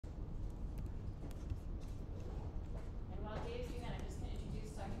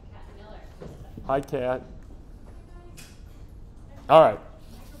Hi, Kat. All right.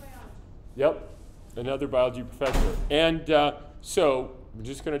 Yep, another biology professor. And so we're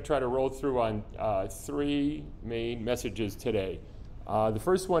just going to try to roll through on 3 main messages today. The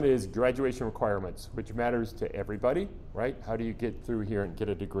first one is graduation requirements, which matters to everybody, right? How do you get through here and get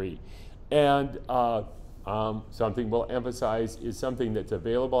a degree? And something we'll emphasize is something that's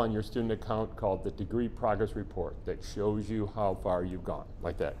available on your student account called the Degree Progress Report that shows you how far you've gone,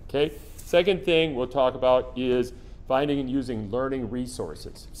 like that, okay? Second thing we'll talk about is finding and using learning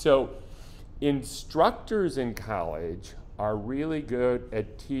resources. So instructors in college are really good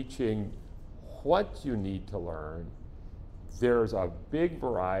at teaching what you need to learn. There's a big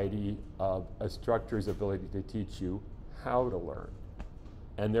variety of instructors' ability to teach you how to learn.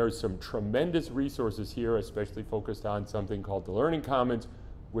 And there's some tremendous resources here, especially focused on something called the Learning Commons,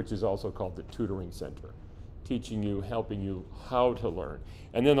 which is also called the Tutoring Center, teaching you, helping you how to learn.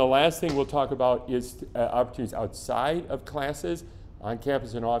 And then the last thing we'll talk about is opportunities outside of classes, on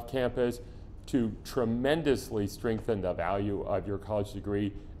campus and off campus, to tremendously strengthen the value of your college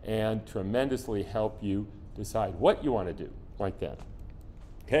degree and tremendously help you decide what you want to do, like that.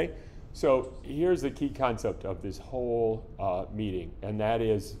 Okay? So here's the key concept of this whole meeting, and that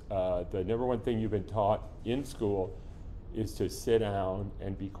is the number one thing you've been taught in school is to sit down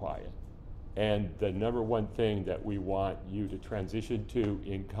and be quiet. And the number one thing that we want you to transition to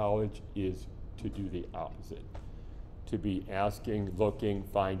in college is to do the opposite. To be asking, looking,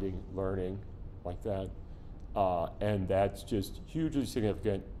 finding, learning, like that. And that's just hugely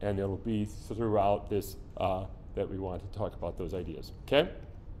significant, and it'll be throughout this that we want to talk about those ideas, okay?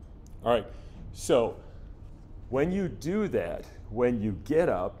 All right, so when you do that, when you get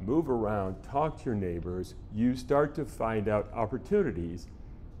up, move around, talk to your neighbors, you start to find out opportunities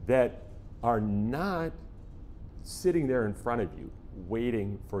that are not sitting there in front of you,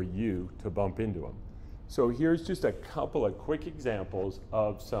 waiting for you to bump into them. So here's just a couple of quick examples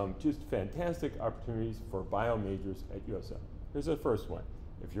of some just fantastic opportunities for bio majors at USM. Here's the first one.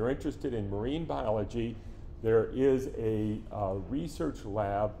 If you're interested in marine biology, there is a research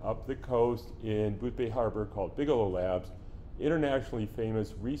lab up the coast in Boothbay Harbor called Bigelow Labs, internationally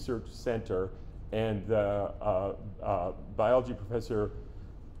famous research center, and biology professor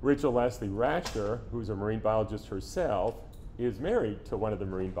Rachel Leslie Ratcher, who's a marine biologist herself, is married to one of the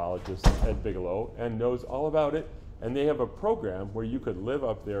marine biologists at Bigelow and knows all about it. And they have a program where you could live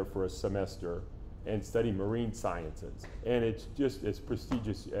up there for a semester and study marine sciences. And it's just as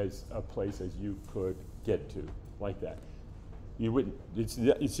prestigious as a place as you could get to, like that. You wouldn't,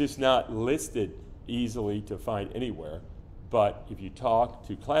 it's just not listed easily to find anywhere. But if you talk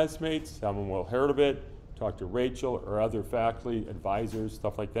to classmates, someone will hear of it, talk to Rachel or other faculty, advisors,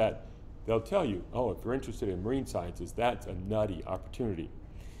 stuff like that, they'll tell you, oh, if you're interested in marine sciences, that's a nutty opportunity.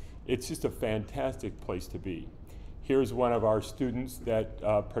 It's just a fantastic place to be. Here's one of our students that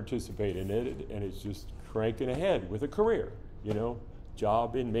participate in it, and it's just cranking ahead with a career, you know,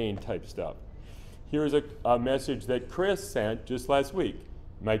 job in Maine type stuff. Here's a message that Chris sent just last week.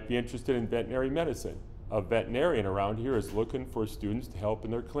 Might be interested in veterinary medicine. A veterinarian around here is looking for students to help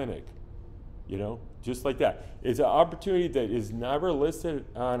in their clinic. You know, just like that. It's an opportunity that is never listed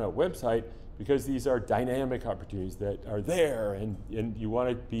on a website because these are dynamic opportunities that are there, and you want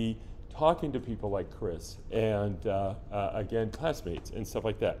to be talking to people like Chris and, again, classmates and stuff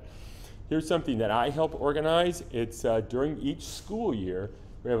like that. Here's something that I help organize. It's during each school year,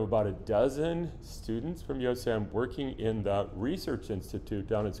 we have about a dozen students from USM working in the Research Institute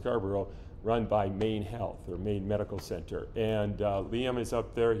down in Scarborough, run by Maine Health, or Maine Medical Center. And Liam is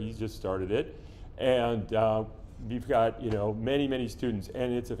up there, he's just started it. And we've got, you know, many, many students,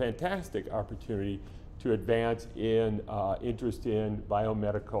 and it's a fantastic opportunity to advance in interest in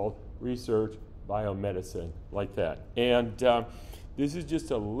biomedical research, biomedicine, like that. And this is just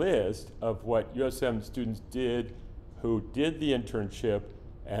a list of what USM students did who did the internship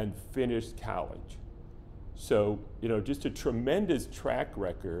and finished college. So, you know, just a tremendous track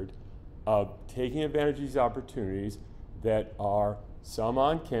record of taking advantage of these opportunities that are some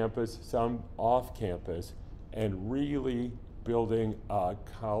on campus, some off campus, and really building a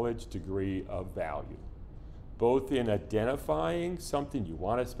college degree of value, both in identifying something you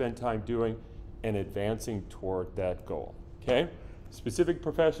want to spend time doing and advancing toward that goal, okay? Specific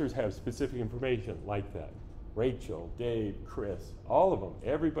professors have specific information like that. Rachel, Dave, Chris, all of them,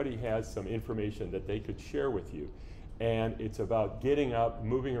 everybody has some information that they could share with you. And it's about getting up,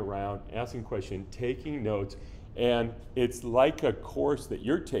 moving around, asking questions, taking notes, and it's like a course that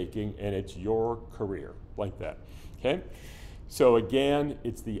you're taking and it's your career, like that, okay? So again,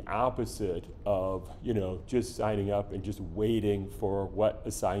 it's the opposite of, just signing up and just waiting for what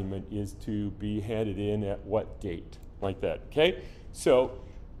assignment is to be handed in at what date, like that, okay? So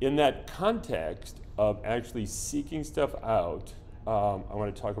in that context of actually seeking stuff out, I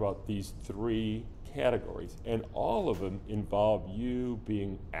want to talk about these 3 categories, and all of them involve you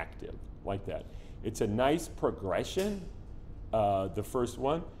being active, like that. It's a nice progression, the first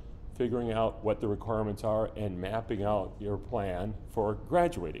one, figuring out what the requirements are and mapping out your plan for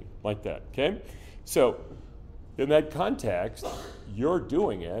graduating, like that, okay? So in that context, you're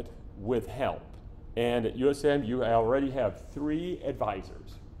doing it with help. And at USM, you already have 3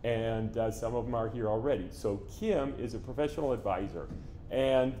 advisors, and some of them are here already. So Kim is a professional advisor,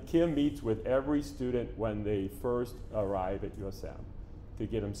 and Kim meets with every student when they first arrive at USM to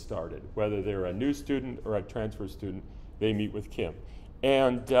get them started. Whether they're a new student or a transfer student, they meet with Kim.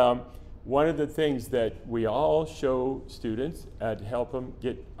 And one of the things that we all show students to help them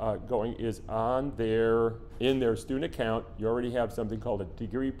get going is in their student account, you already have something called a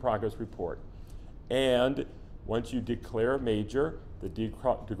degree progress report. And once you declare a major, the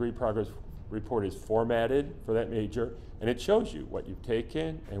degree progress report is formatted for that major, and it shows you what you've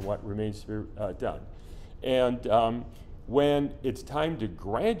taken and what remains to be done. And when it's time to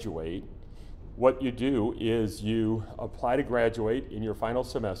graduate, what you do is you apply to graduate in your final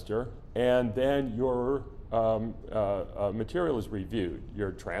semester, and then your material is reviewed.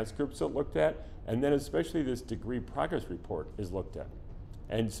 Your transcripts are looked at, and then especially this degree progress report is looked at.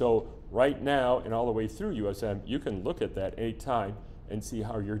 And so right now and all the way through USM, you can look at that anytime and see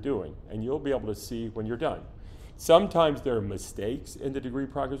how you're doing, and you'll be able to see when you're done. Sometimes there are mistakes in the degree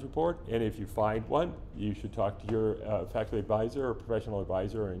progress report, and if you find one, you should talk to your faculty advisor or professional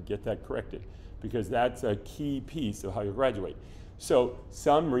advisor and get that corrected, because that's a key piece of how you graduate. So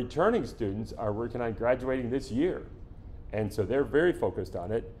some returning students are working on graduating this year, and so they're very focused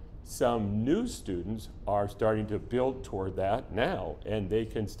on it. Some new students are starting to build toward that now, and they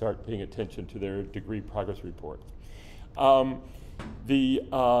can start paying attention to their degree progress report. The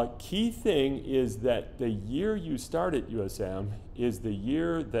key thing is that the year you start at USM is the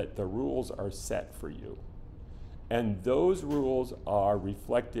year that the rules are set for you. And those rules are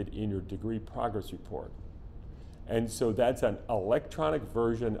reflected in your degree progress report. And so that's an electronic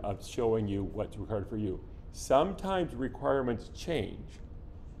version of showing you what's required for you. Sometimes requirements change.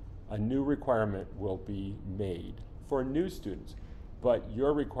 A new requirement will be made for new students, but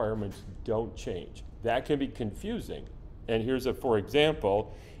your requirements don't change. That can be confusing. And here's a for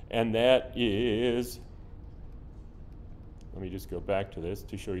example, and that is, let me just go back to this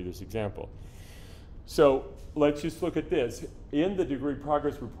to show you this example. So let's just look at this. In the degree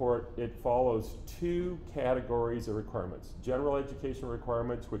progress report, it follows 2 categories of requirements. General education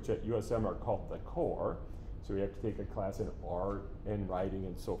requirements, which at USM are called the core. So you have to take a class in art and writing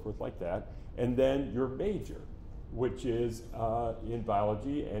and so forth like that. And then your major, which is in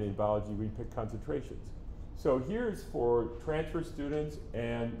biology, and in biology we pick concentrations. So here's for transfer students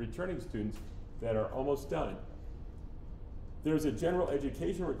and returning students that are almost done. There's a general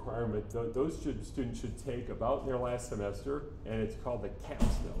education requirement those students should take about in their last semester, and it's called the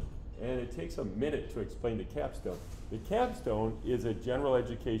capstone. And it takes a minute to explain the capstone. The capstone is a general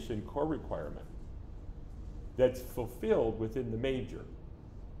education core requirement that's fulfilled within the major.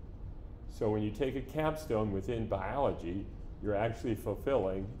 So when you take a capstone within biology, you're actually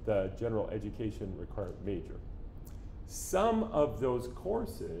fulfilling the general education required major. Some of those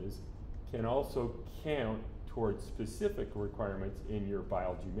courses can also count towards specific requirements in your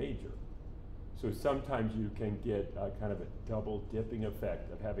biology major. So sometimes you can get kind of a double dipping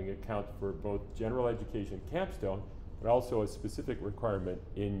effect of having it count for both general education capstone, but also a specific requirement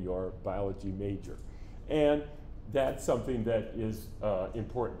in your biology major. And that's something that is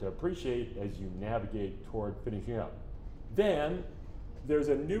important to appreciate as you navigate toward finishing up. Then there's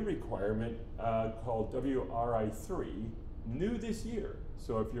a new requirement called WRI3, new this year.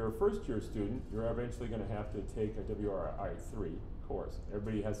 So if you're a first year student, you're eventually going to have to take a WRI3 course.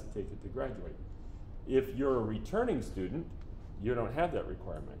 Everybody has to take it to graduate. If you're a returning student, you don't have that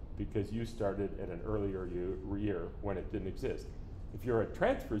requirement because you started at an earlier year when it didn't exist. If you're a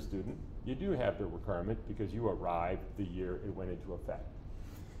transfer student, you do have the requirement because you arrived the year it went into effect.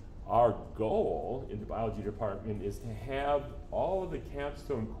 Our goal in the biology department is to have all of the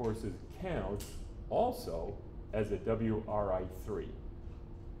capstone courses count also as a WRI3.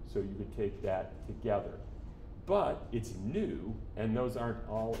 So you could take that together. But it's new, and those aren't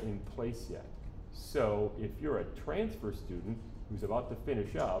all in place yet. So if you're a transfer student who's about to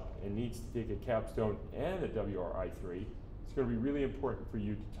finish up and needs to take a capstone and a WRI3, it's going to be really important for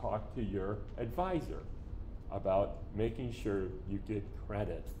you to talk to your advisor about making sure you get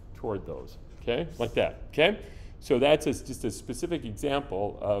credit toward those, okay? Like that, okay? So that's just a specific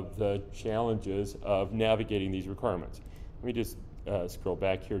example of the challenges of navigating these requirements. Let me just scroll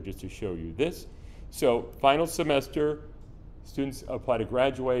back here just to show you this. So final semester, students apply to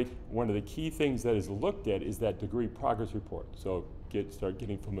graduate. One of the key things that is looked at is that degree progress report. So start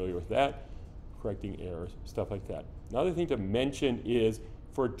getting familiar with that, correcting errors, stuff like that. Another thing to mention is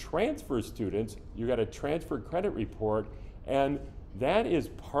for transfer students, you got a transfer credit report, and that is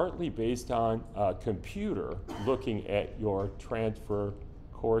partly based on a computer looking at your transfer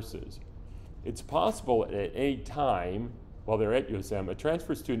courses. It's possible at any time while they're at USM, a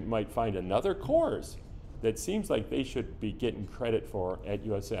transfer student might find another course that seems like they should be getting credit for at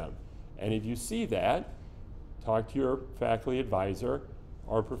USM. And if you see that, talk to your faculty advisor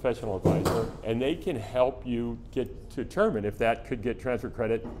or professional advisor, and they can help you determine if that could get transfer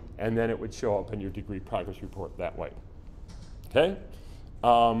credit, and then it would show up in your degree progress report that way. Okay?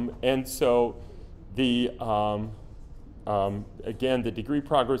 And so again, the degree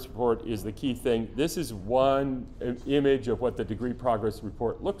progress report is the key thing. This is one image of what the degree progress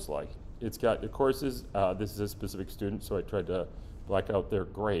report looks like. It's got the courses. This is a specific student, so I tried to black out their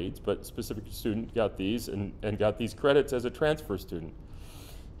grades, but specific student got these and got these credits as a transfer student.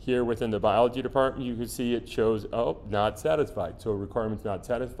 Here within the biology department, you can see it shows, oh, not satisfied. So a requirement's not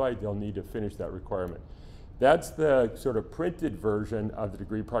satisfied, they'll need to finish that requirement. That's the sort of printed version of the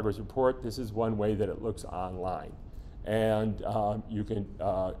degree progress report. This is one way that it looks online. And you can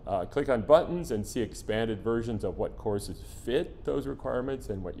click on buttons and see expanded versions of what courses fit those requirements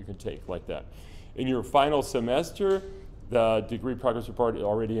and what you can take like that. In your final semester, the degree progress report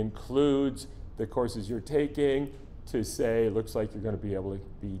already includes the courses you're taking to say, looks like you're going to be able to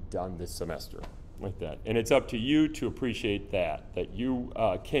be done this semester, like that. And it's up to you to appreciate that you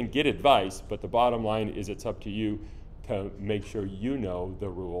can get advice, but the bottom line is it's up to you to make sure you know the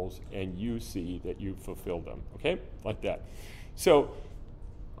rules and you see that you fulfilled them, okay? Like that. So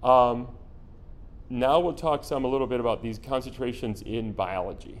now we'll talk a little bit about these concentrations in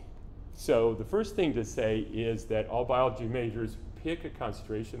biology. So the first thing to say is that all biology majors pick a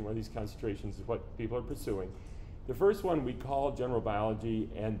concentration. One of these concentrations is what people are pursuing. The first one we call general biology,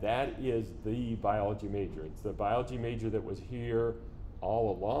 and that is the biology major. It's the biology major that was here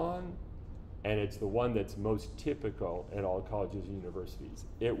all along, and it's the one that's most typical at all colleges and universities.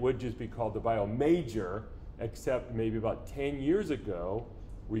 It would just be called the bio major, except maybe about 10 years ago,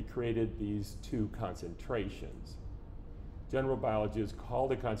 we created these two concentrations. General biology is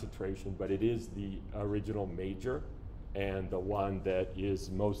called a concentration, but it is the original major and the one that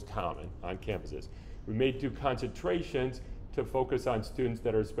is most common on campuses. We made two concentrations to focus on students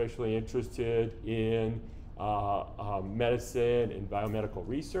that are especially interested in medicine and biomedical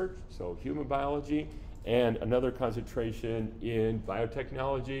research, so human biology, and another concentration in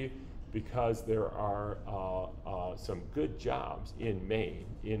biotechnology because there are some good jobs in Maine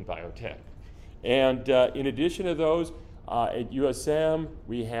in biotech. And in addition to those, at USM,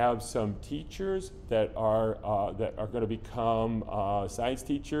 we have some teachers that are going to become science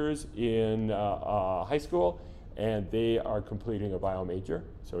teachers in high school, and they are completing a bio major.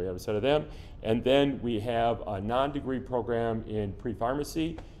 So we have a set of them. And then we have a non-degree program in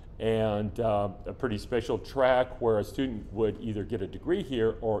pre-pharmacy and a pretty special track where a student would either get a degree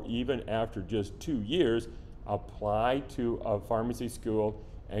here or even after just 2 years, apply to a pharmacy school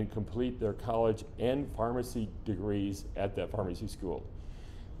and complete their college and pharmacy degrees at that pharmacy school.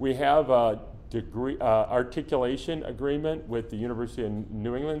 We have a degree articulation agreement with the University of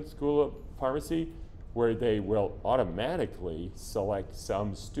New England School of Pharmacy, where they will automatically select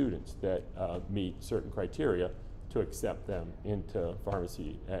some students that meet certain criteria to accept them into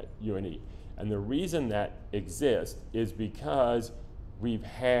pharmacy at UNE. And the reason that exists is because we've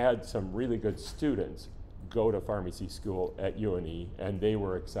had some really good students go to pharmacy school at UNE, and they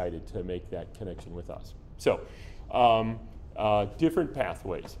were excited to make that connection with us. So, different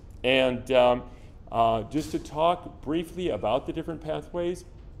pathways. And just to talk briefly about the different pathways,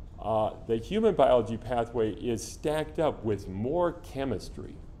 the human biology pathway is stacked up with more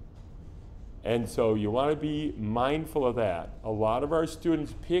chemistry. And so you want to be mindful of that. A lot of our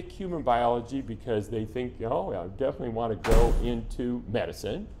students pick human biology because they think, oh, I definitely want to go into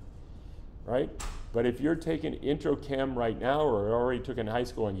medicine, right? But if you're taking intro chem right now or already took in high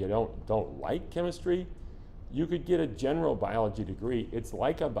school and you don't like chemistry, you could get a general biology degree. It's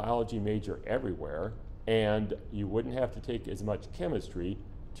like a biology major everywhere, and you wouldn't have to take as much chemistry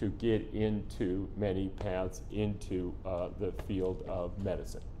to get into many paths into the field of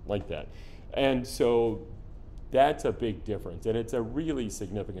medicine, like that. And so that's a big difference, and it's a really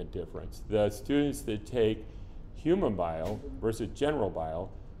significant difference. The students that take human bio versus general bio,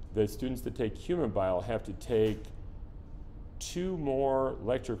 the students that take human bio have to take 2 more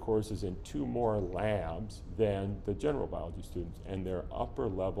lecture courses and 2 more labs than the general biology students, and they're upper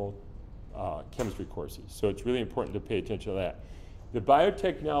level chemistry courses. So it's really important to pay attention to that. The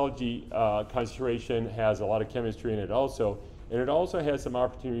biotechnology concentration has a lot of chemistry in it also, and it also has some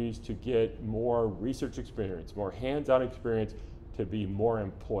opportunities to get more research experience, more hands-on experience, to be more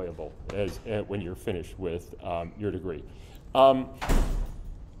employable when you're finished with your degree.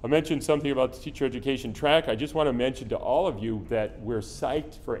 I mentioned something about the teacher education track. I just want to mention to all of you that we're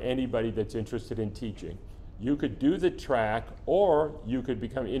psyched for anybody that's interested in teaching. You could do the track, or you could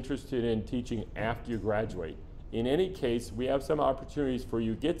become interested in teaching after you graduate. In any case, we have some opportunities for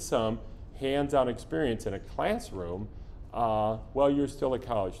you to get some hands-on experience in a classroom while you're still a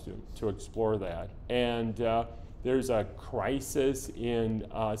college student, to explore that. And there's a crisis in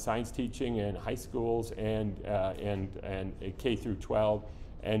science teaching in high schools and K through 12.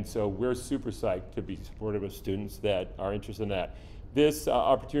 And so we're super psyched to be supportive of students that are interested in that. This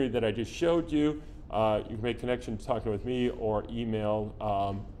opportunity that I just showed you, you can make connections talking with me or email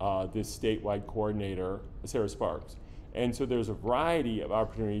this statewide coordinator, Sarah Sparks. And so there's a variety of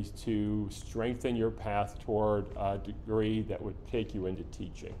opportunities to strengthen your path toward a degree that would take you into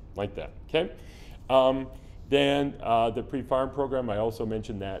teaching, like that, okay? Then the pre-farm program, I also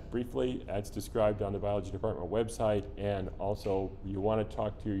mentioned that briefly. That's described on the biology department website, and also you want to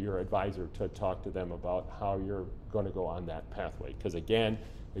talk to your advisor to talk to them about how you're going to go on that pathway. Because again,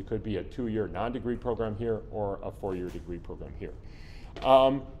 it could be a 2-year non-degree program here or a 4-year degree program here.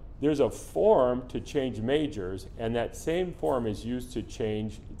 There's a form to change majors, and that same form is used to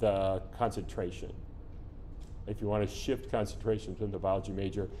change the concentration. If you want to shift concentration from the biology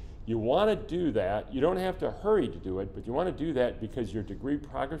major, you want to do that. You don't have to hurry to do it, but you want to do that because your degree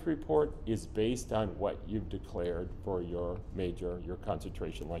progress report is based on what you've declared for your major, your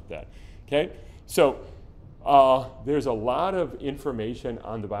concentration, like that. Okay? So there's a lot of information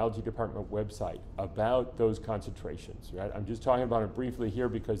on the biology department website about those concentrations, right? I'm just talking about it briefly here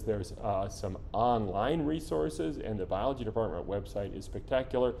because there's some online resources, and the biology department website is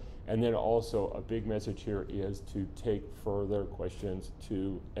spectacular. And then also a big message here is to take further questions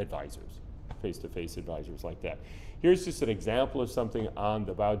to advisors, face-to-face advisors, like that. Here's just an example of something on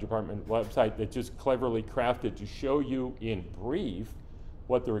the biology department website that just cleverly crafted to show you in brief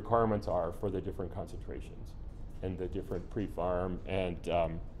what the requirements are for the different concentrations and the different pre-farm and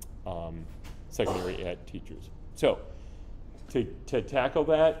secondary ed teachers. So to tackle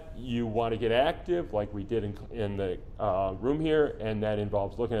that, you want to get active like we did in the room here, and that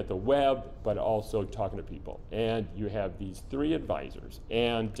involves looking at the web, but also talking to people. And you have these 3 advisors,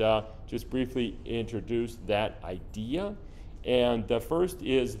 and just briefly introduce that idea. And the first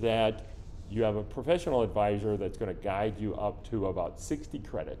is that you have a professional advisor that's going to guide you up to about 60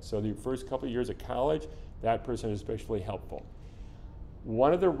 credits. So the first couple of years of college, that person is especially helpful.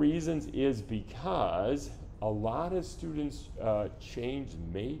 One of the reasons is because a lot of students change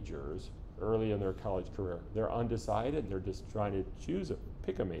majors early in their college career. They're undecided, they're just trying to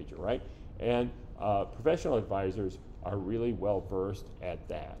pick a major, right? And professional advisors are really well versed at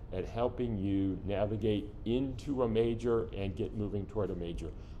that, at helping you navigate into a major and get moving toward a major.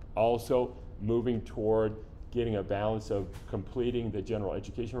 Also, moving toward getting a balance of completing the general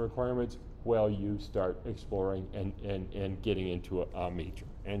education requirements while you start exploring and getting into a major.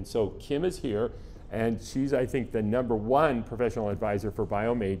 And so Kim is here, and she's, I think, the #1 professional advisor for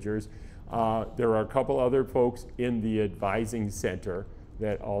bio majors. There are a couple other folks in the advising center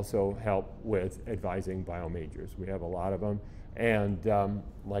that also help with advising bio majors. We have a lot of them. And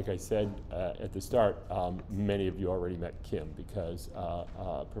like I said at the start, many of you already met Kim, because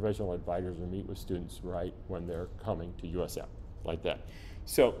professional advisors will meet with students right when they're coming to USM, like that.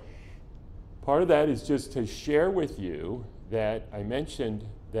 So part of that is just to share with you that I mentioned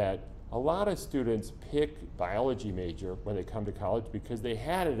that a lot of students pick biology major when they come to college because they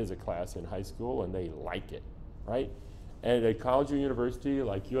had it as a class in high school and they like it, right? And at a college or university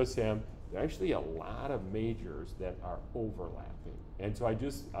like USM, there are actually a lot of majors that are overlapping. And so I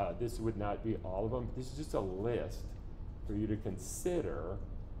just, this would not be all of them. This is just a list for you to consider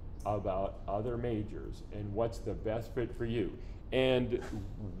about other majors and what's the best fit for you. And,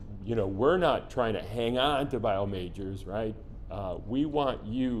 you know, we're not trying to hang on to bio majors, right? We want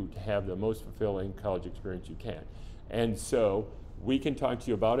you to have the most fulfilling college experience you can. And so we can talk to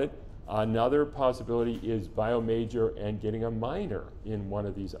you about it. Another possibility is bio major and getting a minor in one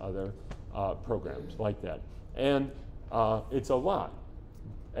of these other programs like that. And it's a lot.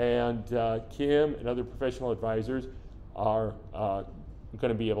 And Kim and other professional advisors are going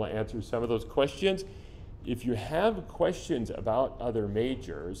to be able to answer some of those questions. if you have questions about other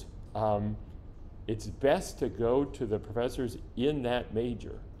majors, it's best to go to the professors in that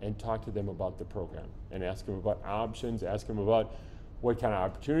major and talk to them about the program and ask them about options, ask them about what kind of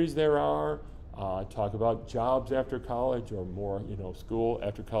opportunities there are, talk about jobs after college or more, school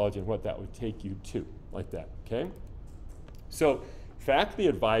after college and what that would take you to, like that, okay? So faculty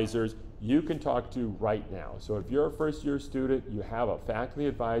advisors you can talk to right now. So if you're a first-year student, you have a faculty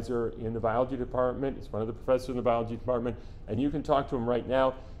advisor in the biology department, it's one of the professors in the biology department, and you can talk to them right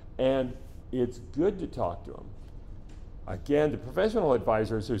now, and it's good to talk to them. Again, the professional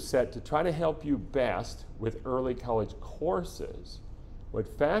advisors are set to try to help you best with early college courses. What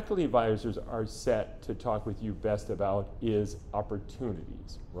faculty advisors are set to talk with you best about is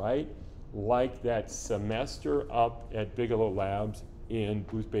opportunities, right? Like that semester up at Bigelow Labs in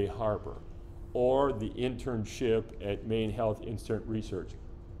Booth Bay Harbor, or the internship at Maine Health Institute Research,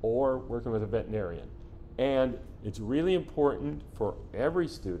 or working with a veterinarian. And it's really important for every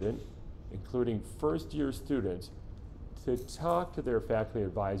student, including first-year students, to talk to their faculty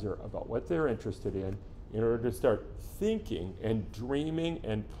advisor about what they're interested in order to start thinking and dreaming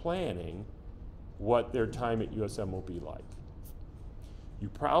and planning what their time at USM will be like. You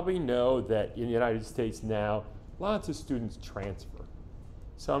probably know that in the United States now, lots of students transfer.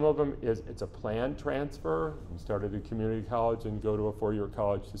 Some of them it's a planned transfer. You start at a community college and go to a four-year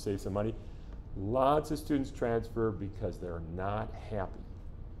college to save some money. Lots of students transfer because they're not happy.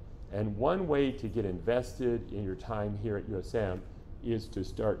 And one way to get invested in your time here at USM is to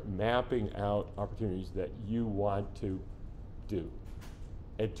start mapping out opportunities that you want to do.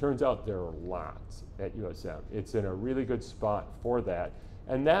 It turns out there are lots at USM. It's in a really good spot for that.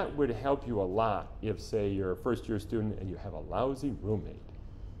 And that would help you a lot if, say, you're a first-year student and you have a lousy roommate.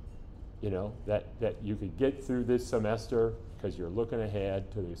 That you could get through this semester because you're looking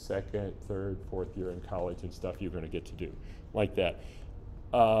ahead to the second, third, fourth year in college and stuff you're going to get to do, like that.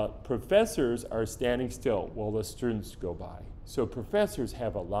 Professors are standing still while the students go by. So professors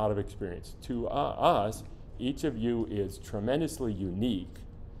have a lot of experience. To us, each of you is tremendously unique,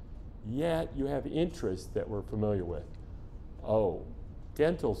 yet you have interests that we're familiar with. Oh,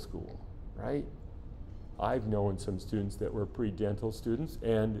 dental school, right? I've known some students that were pre-dental students,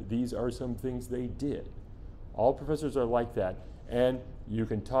 and these are some things they did. All professors are like that, and you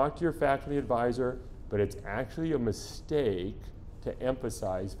can talk to your faculty advisor, but it's actually a mistake to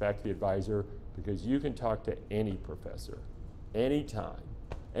emphasize faculty advisor because you can talk to any professor, anytime.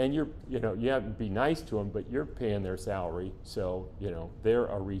 And you have to be nice to them, but you're paying their salary, so they're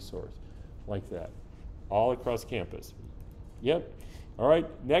a resource like that, all across campus. Yep. All right,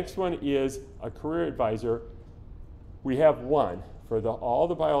 next one is a career advisor. We have one for all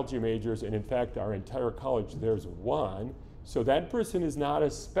the biology majors, and in fact, our entire college, there's one. So that person is not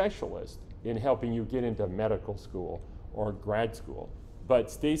a specialist in helping you get into medical school or grad school. But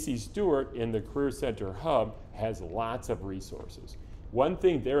Stacy Stewart in the Career Center Hub has lots of resources. One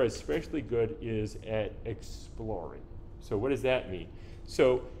thing they're especially good is at exploring. So what does that mean?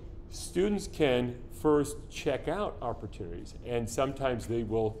 So students can first check out opportunities, and sometimes they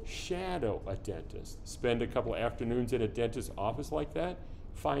will shadow a dentist, spend a couple of afternoons in a dentist's office like that,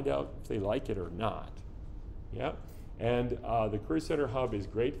 find out if they like it or not. Yeah, and the Career Center Hub is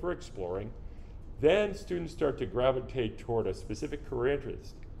great for exploring. Then students start to gravitate toward a specific career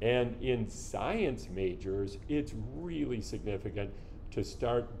interest, and in science majors, it's really significant to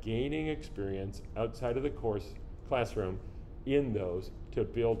start gaining experience outside of the classroom in those to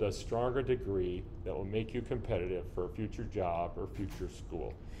build a stronger degree that will make you competitive for a future job or future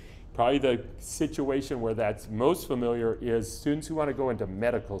school. Probably the situation where that's most familiar is students who want to go into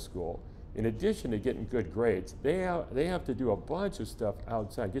medical school. In addition to getting good grades, they have to do a bunch of stuff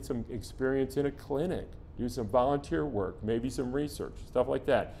outside, get some experience in a clinic, do some volunteer work, maybe some research, stuff like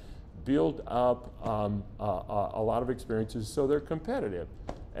that. Build up a lot of experiences so they're competitive,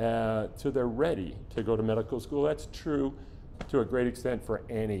 so they're ready to go to medical school. That's true to a great extent for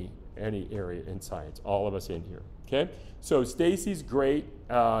any area in science, all of us in here, okay? So Stacy's great.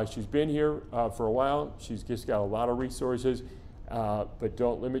 She's been here for a while. She's just got a lot of resources, but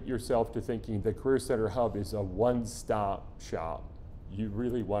don't limit yourself to thinking the Career Center Hub is a one-stop shop. You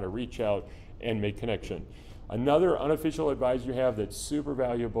really want to reach out and make connection. Another unofficial advisor you have that's super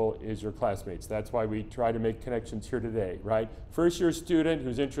valuable is your classmates. That's why we try to make connections here today, right? First-year student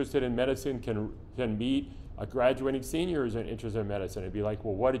who's interested in medicine can meet a graduating senior who's interested in medicine and be like,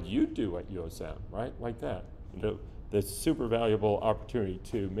 well, what did you do at USM, right? Like that. That's super valuable opportunity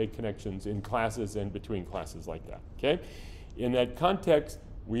to make connections in classes and between classes like that, okay? In that context,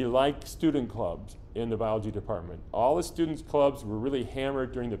 we like student clubs in the biology department. All the students clubs were really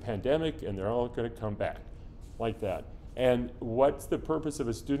hammered during the pandemic, and they're all going to come back. like that. And what's the purpose of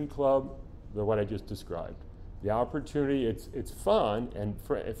a student club? What I just described. The opportunity, it's fun and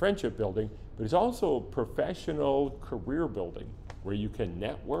friendship building, but it's also professional career building where you can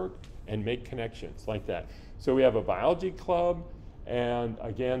network and make connections like that. So we have a biology club, and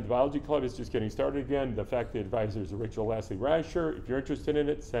again, the biology club is just getting started again. The faculty advisor is Rachel Leslie Rasher. If you're interested in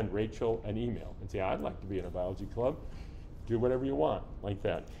it, send Rachel an email and say, I'd like to be in a biology club. Do whatever you want, like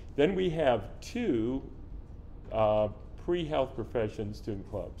that. Then we have two pre-health profession student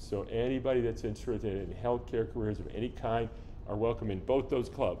clubs. So anybody that's interested in healthcare careers of any kind are welcome in both those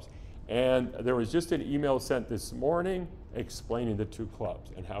clubs. And there was just an email sent this morning explaining the two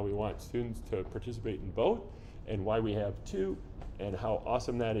clubs and how we want students to participate in both and why we have two and how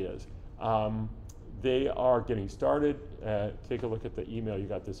awesome that is. They are getting started. Take a look at the email you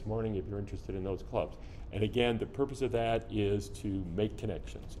got this morning if you're interested in those clubs. And again, the purpose of that is to make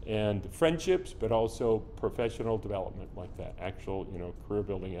connections and friendships, but also professional development like that, actual, career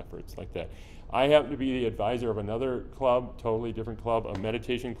building efforts like that. I happen to be the advisor of another club, totally different club, a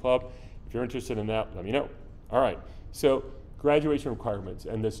meditation club. If you're interested in that, let me know. All right, so graduation requirements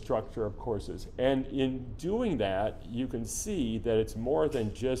and the structure of courses. And in doing that, you can see that it's more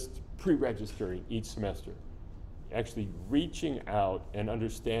than just pre-registering each semester. Actually reaching out and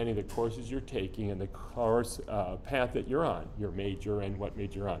understanding the courses you're taking and the course path that you're on, your major and what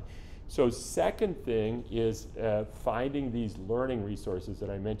major you're on. So second thing is finding these learning resources that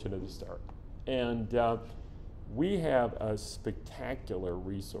I mentioned at the start. And we have a spectacular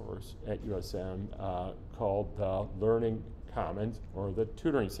resource at USM called the Learning Commons or the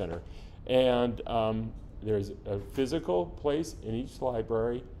Tutoring Center. And there's a physical place in each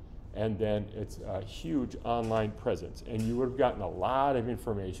library, and then it's a huge online presence. And you would have gotten a lot of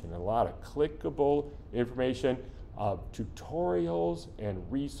information, a lot of clickable information, tutorials and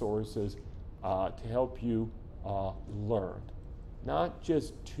resources to help you learn. Not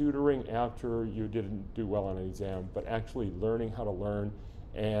just tutoring after you didn't do well on an exam, but actually learning how to learn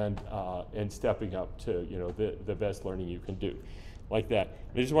and stepping up to the best learning you can do, like that.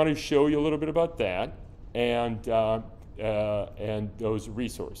 I just want to show you a little bit about that and those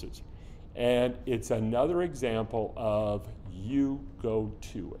resources. And it's another example of you go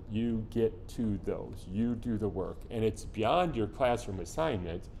to it. You get to those. You do the work. And it's beyond your classroom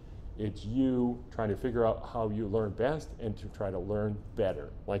assignments. It's you trying to figure out how you learn best and to try to learn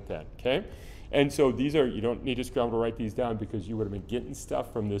better, like that, okay? And so these are, you don't need to scramble to write these down because you would have been getting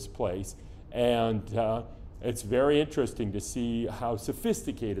stuff from this place. And it's very interesting to see how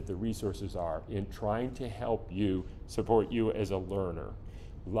sophisticated the resources are in trying to help you, support you as a learner.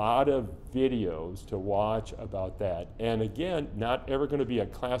 A lot of videos to watch about that. And again, not ever going to be a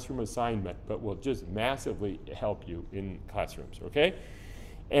classroom assignment, but will just massively help you in classrooms, okay?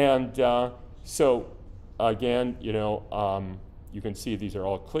 And so again, you can see these are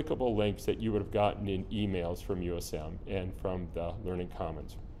all clickable links that you would have gotten in emails from USM and from the Learning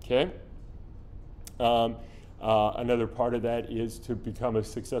Commons, okay? Another part of that is to become a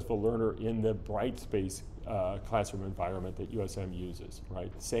successful learner in the Brightspace classroom environment that USM uses,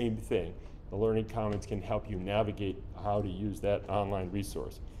 right? Same thing. The Learning Commons can help you navigate how to use that online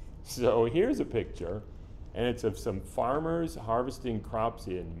resource. So here's a picture, and it's of some farmers harvesting crops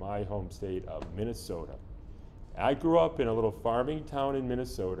in my home state of Minnesota. I grew up in a little farming town in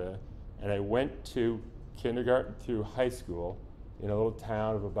Minnesota, and I went to kindergarten through high school in a little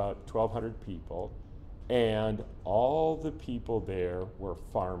town of about 1,200 people. And all the people there were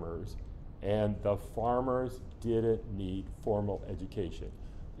farmers, and the farmers didn't need formal education.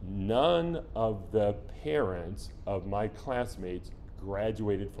 None of the parents of my classmates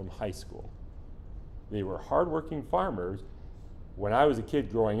graduated from high school. They were hardworking farmers. When I was a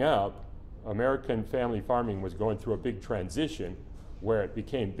kid growing up, American family farming was going through a big transition where it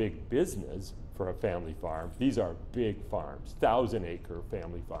became big business for a family farm. These are big farms, 1,000-acre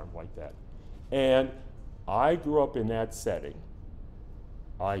family farm like that. And I grew up in that setting.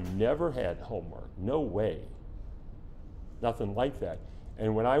 I never had homework, no way. Nothing like that.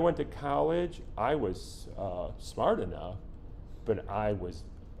 And when I went to college, I was smart enough, but I was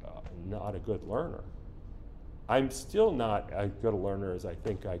not a good learner. I'm still not as good a learner as I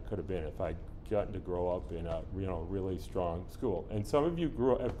think I could have been if I'd gotten to grow up in a really strong school. And some of you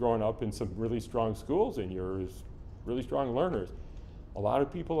have grown up in some really strong schools and you're really strong learners. A lot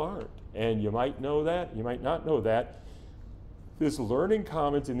of people aren't. And you might know that, you might not know that. This Learning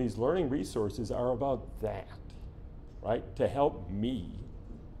Commons and these learning resources are about that, right? To help me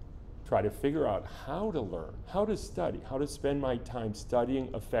try to figure out how to learn, how to study, how to spend my time studying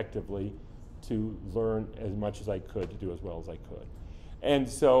effectively to learn as much as I could, to do as well as I could. And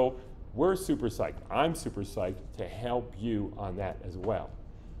so we're super psyched. I'm super psyched to help you on that as well.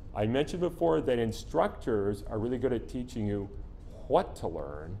 I mentioned before that instructors are really good at teaching you what to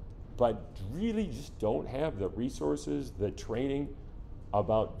learn, but really just don't have the resources, the training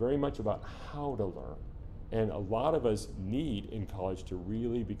very much about how to learn. And a lot of us need in college to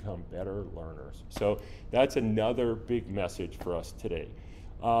really become better learners. So that's another big message for us today.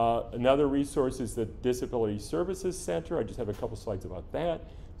 Another resource is the Disability Services Center. I just have a couple slides about that.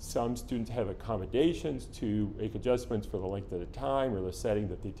 Some students have accommodations to make adjustments for the length of the time or the setting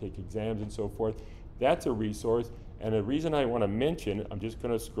that they take exams and so forth. That's a resource. And the reason I want to mention, I'm just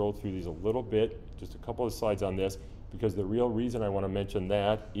going to scroll through these a little bit, just a couple of slides on this, because the real reason I want to mention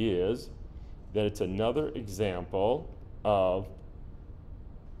that is that it's another example of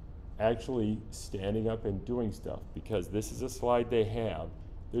actually standing up and doing stuff, because this is a slide they have.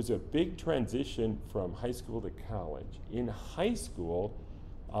 There's a big transition from high school to college. In high school,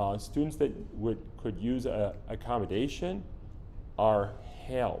 students that could use accommodation are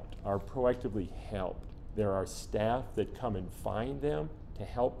helped, are proactively helped. There are staff that come and find them to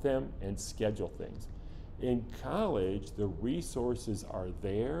help them and schedule things. In college, the resources are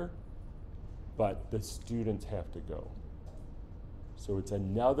there, but the students have to go. So it's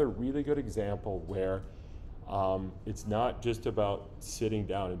another really good example where it's not just about sitting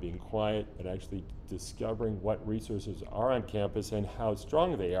down and being quiet, but actually discovering what resources are on campus and how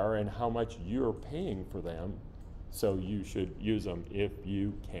strong they are and how much you're paying for them. So you should use them if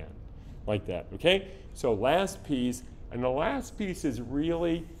you can, like that, okay? So last piece, and the last piece is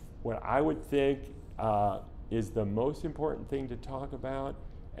really what I would think is the most important thing to talk about,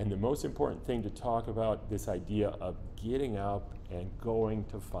 and the most important thing to talk about this idea of getting up and going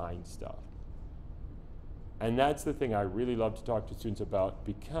to find stuff. And that's the thing I really love to talk to students about,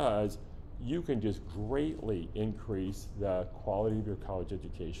 because you can just greatly increase the quality of your college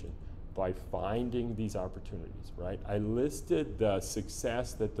education by finding these opportunities, right? I listed the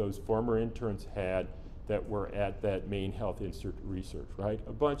success that those former interns had that were at that Maine Health Institute research, right?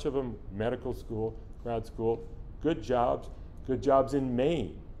 A bunch of them, medical school, grad school, good jobs in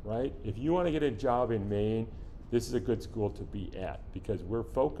Maine, right? If you want to get a job in Maine, this is a good school to be at, because we're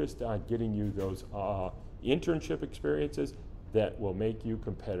focused on getting you those internship experiences that will make you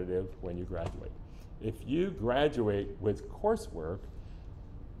competitive when you graduate. If you graduate with coursework,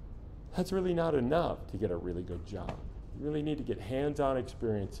 that's really not enough to get a really good job. You really need to get hands-on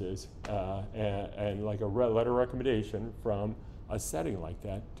experiences and like a letter of recommendation from a setting like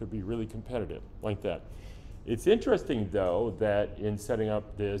that to be really competitive like that. It's interesting, though, that in setting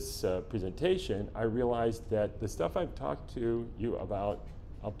up this presentation, I realized that the stuff I've talked to you about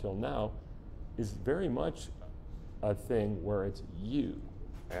up till now is very much a thing where it's you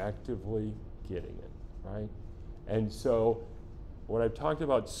actively getting it, right? And so what I've talked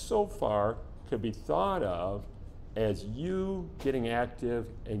about so far could be thought of as you getting active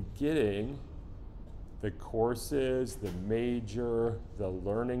and getting the courses, the major, the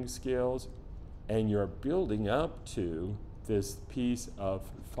learning skills, and you're building up to this piece of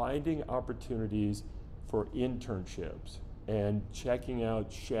finding opportunities for internships and checking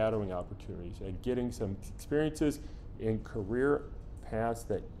out shadowing opportunities and getting some experiences in career paths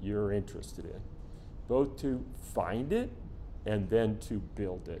that you're interested in, both to find it and then to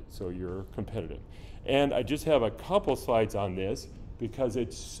build it so you're competitive. And I just have a couple slides on this because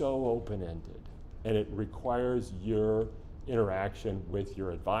it's so open-ended and it requires your interaction with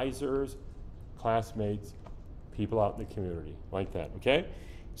your advisors, classmates, people out in the community, like that, okay?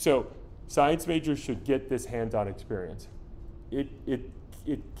 So science majors should get this hands-on experience. It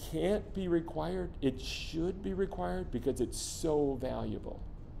can't be required, it should be required because it's so valuable.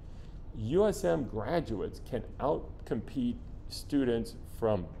 USM graduates can outcompete students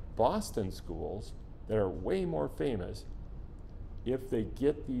from Boston schools that are way more famous if they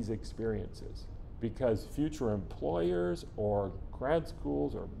get these experiences, because future employers or grad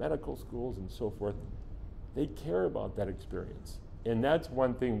schools or medical schools and so forth, they care about that experience. And that's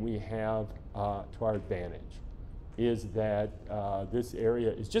one thing we have to our advantage, is that this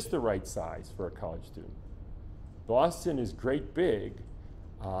area is just the right size for a college student. Boston is great big,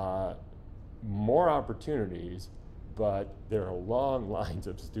 more opportunities, but there are long lines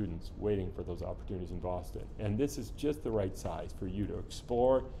of students waiting for those opportunities in Boston. And this is just the right size for you to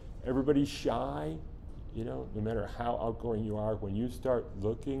explore. Everybody's shy, you know, no matter how outgoing you are. When you start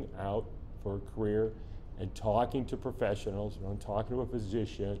looking out for a career and talking to professionals, you know, talking to a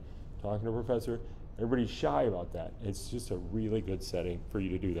physician, talking to a professor, Everybody's shy about that. It's just a really good setting for you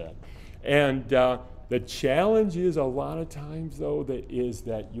to do that. And the challenge is a lot of times, though, that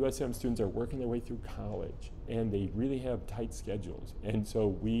USM students are working their way through college, and they really have tight schedules. And so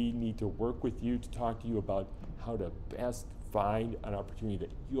we need to work with you to talk to you about how to best find an opportunity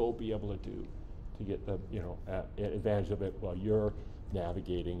that you'll be able to do to get the advantage of it while you're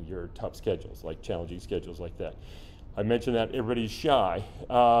navigating your tough schedules, like challenging schedules like that. I mentioned that everybody's shy.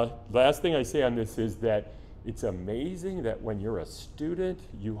 Last thing I say on this is that it's amazing that when you're a student,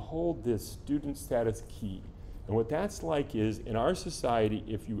 you hold this student status key. And what that's like is, in our society,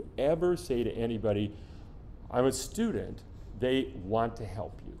 if you ever say to anybody, I'm a student, they want to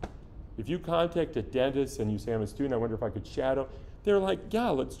help you. If you contact a dentist and you say, I'm a student, I wonder if I could shadow, they're like,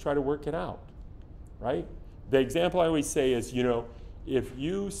 yeah, let's try to work it out, right? The example I always say is, if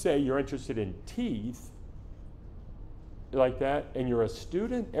you say you're interested in teeth, like that, and you're a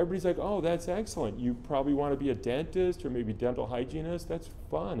student, everybody's like, oh, that's excellent. You probably want to be a dentist or maybe dental hygienist. That's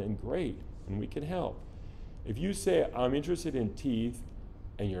fun and great, and we can help. If you say, I'm interested in teeth,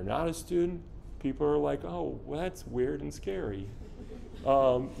 and you're not a student, people are like, oh, well, that's weird and scary.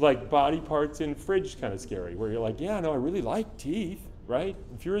 Like body parts in fridge kind of scary, where you're like, yeah, no, I really like teeth, right?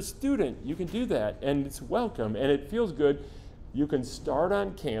 If you're a student, you can do that, and it's welcome, and it feels good. You can start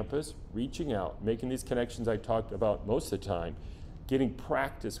on campus, reaching out, making these connections I talked about most of the time, getting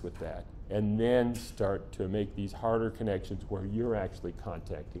practice with that, and then start to make these harder connections where you're actually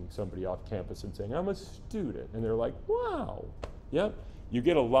contacting somebody off campus and saying, I'm a student, and they're like, wow, yep. You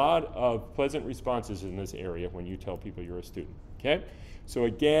get a lot of pleasant responses in this area when you tell people you're a student, okay? So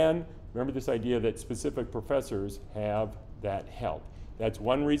again, remember this idea that specific professors have that help. That's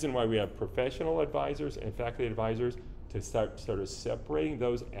one reason why we have professional advisors and faculty advisors to start sort of separating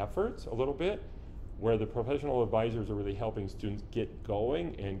those efforts a little bit, where the professional advisors are really helping students get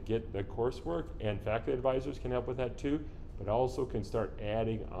going and get the coursework, and faculty advisors can help with that too, but also can start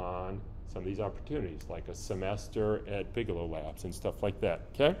adding on some of these opportunities, like a semester at Bigelow Labs and stuff like that,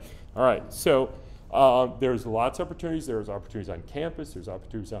 okay? All right, so there's lots of opportunities. There's opportunities on campus, there's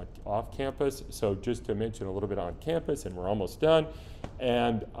opportunities off campus. So just to mention a little bit on campus, and we're almost done,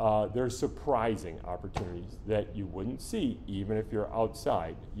 and there's surprising opportunities that you wouldn't see even if you're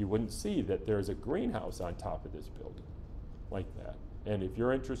outside. You wouldn't see that there's a greenhouse on top of this building like that. And if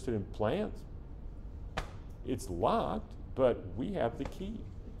you're interested in plants, it's locked, but we have the key.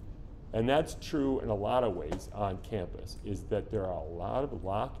 And that's true in a lot of ways on campus, is that there are a lot of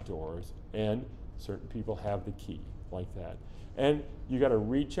locked doors and certain people have the key like that. And you got to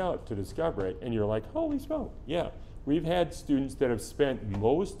reach out to discover it, and you're like, holy smoke, yeah. We've had students that have spent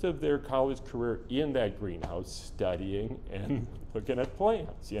most of their college career in that greenhouse studying and looking at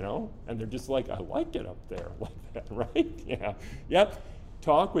plants, and they're just like, I like it up there like that, right? Yeah, yep.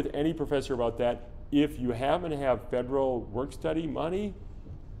 Talk with any professor about that. If you happen to have federal work-study money,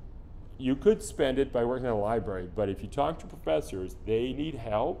 you could spend it by working in a library, but if you talk to professors, they need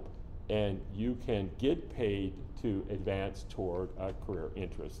help, and you can get paid to advance toward a career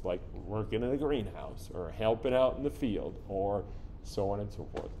interest, like working in a greenhouse or helping out in the field or so on and so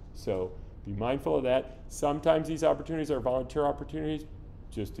forth. So be mindful of that. Sometimes these opportunities are volunteer opportunities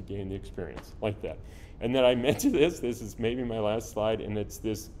just to gain the experience like that. And then I mentioned this is maybe my last slide, and it's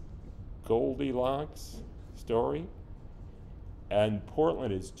this Goldilocks story. And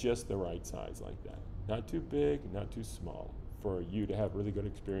Portland is just the right size like that. Not too big, not too small, for you to have really good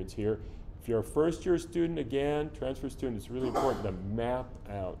experience here. If you're a first-year student, again, transfer student, it's really important to map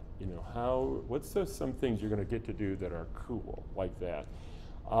out, what's some things you're going to get to do that are cool like that.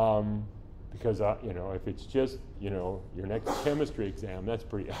 Because, if it's just, your next chemistry exam, that's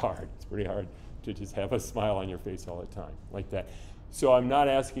pretty hard. It's pretty hard to just have a smile on your face all the time like that. So I'm not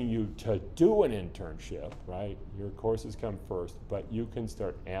asking you to do an internship, right? Your courses come first, but you can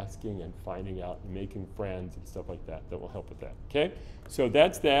start asking and finding out and making friends and stuff like that will help with that, okay? So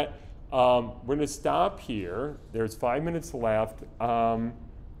that's that. We're gonna stop here. There's 5 minutes left.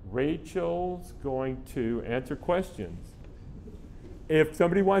 Rachel's going to answer questions. If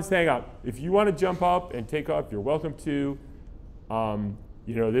somebody wants to hang out, if you want to jump up and take off, you're welcome to.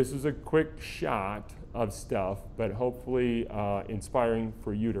 This is a quick shot of stuff, but hopefully inspiring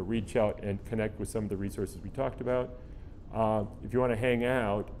for you to reach out and connect with some of the resources we talked about. If you want to hang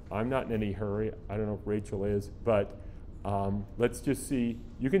out, I'm not in any hurry. I don't know if Rachel is, but let's just see.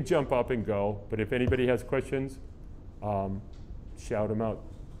 You can jump up and go, but if anybody has questions, shout them out.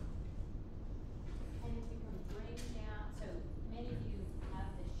 And if you can bring down, so many of you have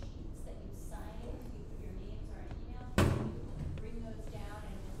the sheets that you sign, you put your names or an email, bring those down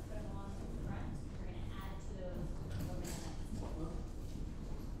and just put them along the front. We're going to add to those over the next.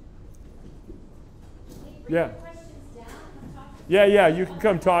 Yeah. questions down, come talk to us. Yeah, you can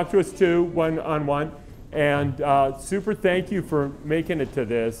come talk to us too, one-on-one. And super thank you for making it to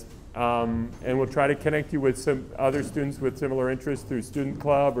this. And we'll try to connect you with some other students with similar interests through Student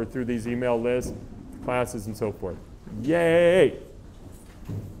Club or through these email lists, classes, and so forth. Yay!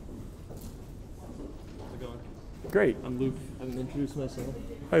 How's it going? Great. I'm Luke. I'm going to introduce myself.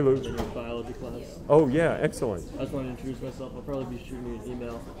 Hi, Luke. I'm in biology class. Oh, yeah, excellent. I just want to introduce myself. I'll probably be shooting you an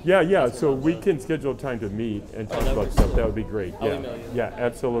email. Yeah, so we can schedule time to meet and talk that about works stuff. too. That would be great. I'll Yeah, email you. yeah,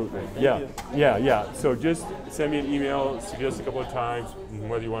 absolutely. you. Yeah. So just send me an email, suggest a couple of times,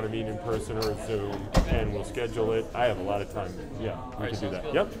 whether you want to meet in person or Zoom, and we'll schedule it. I have a lot of time. Yeah, we can do sounds that.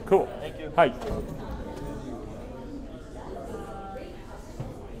 good. Yep, cool. Thank you. Hi.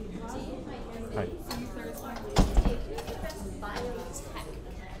 Hi.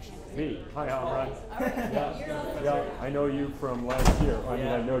 Me. Hi, Amran. Yeah, I know you from last year. I mean,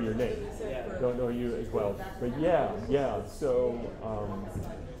 I know your name. Don't know you as well. But yeah. So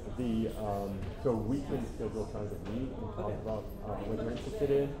so we can schedule time to meet and talk about what you're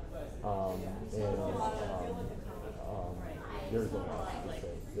interested in. There's a lot to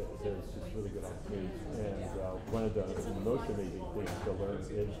say. There's just really good opportunities. And one of the most amazing things to learn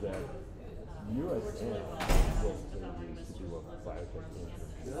is that USM will continue to do a biotech internship.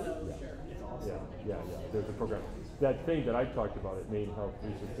 Yeah. There's a program. That thing that I talked about at Maine Health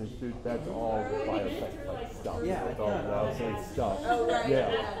Research Institute, that's all biotech type stuff. Yeah. That's all that stuff. Oh, right.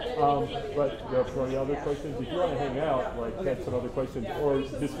 Yeah. But for the other questions, if you want to hang out, like catch some other questions, or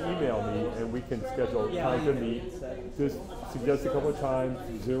just email me and we can schedule time to meet. Just suggest a couple of times,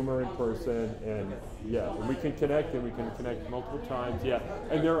 Zoom or in person, and we can connect, and we can connect multiple times. Yeah,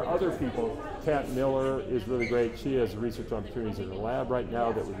 and there are other people. Kat Miller is really great. She has research opportunities in the lab right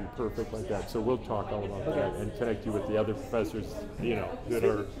now that would be perfect like that. So we'll talk all about that and connect you with the other professors, that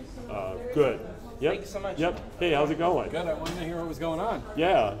are good. Yep. Thanks so much. Yep. Hey, how's it going? Good. I wanted to hear what was going on.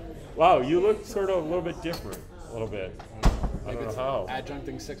 Yeah. Wow, you look sort of a little bit different, a little bit. I don't know how.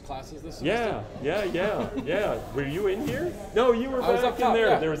 Adjuncting 6 classes this semester. Yeah. Were you in here? No, you were I was back up in top, there.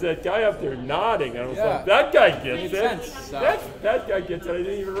 yeah. There was that guy up there nodding. I was Yeah. like, that guy gets Made it. sense, so. That guy gets it. I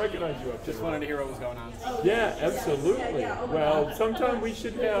didn't even recognize you up there. Just wanted to hear what was going on. Yeah, absolutely. Well, sometime we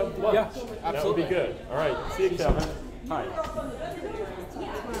should have lunch. Yeah, That would absolutely. be good. All right. See you, Kevin. Hi.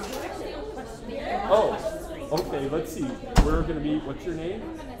 Oh, okay. Let's see. We're going to meet. What's your name?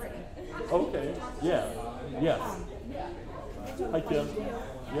 Okay. Yeah. Yes. Hi, Kim.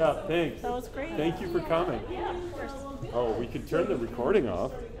 Yeah, thanks. That was great. Thank you for coming. Yeah, of course. Oh, we could turn the recording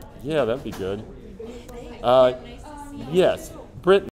off. Yeah, that'd be good. Yes. Brittany.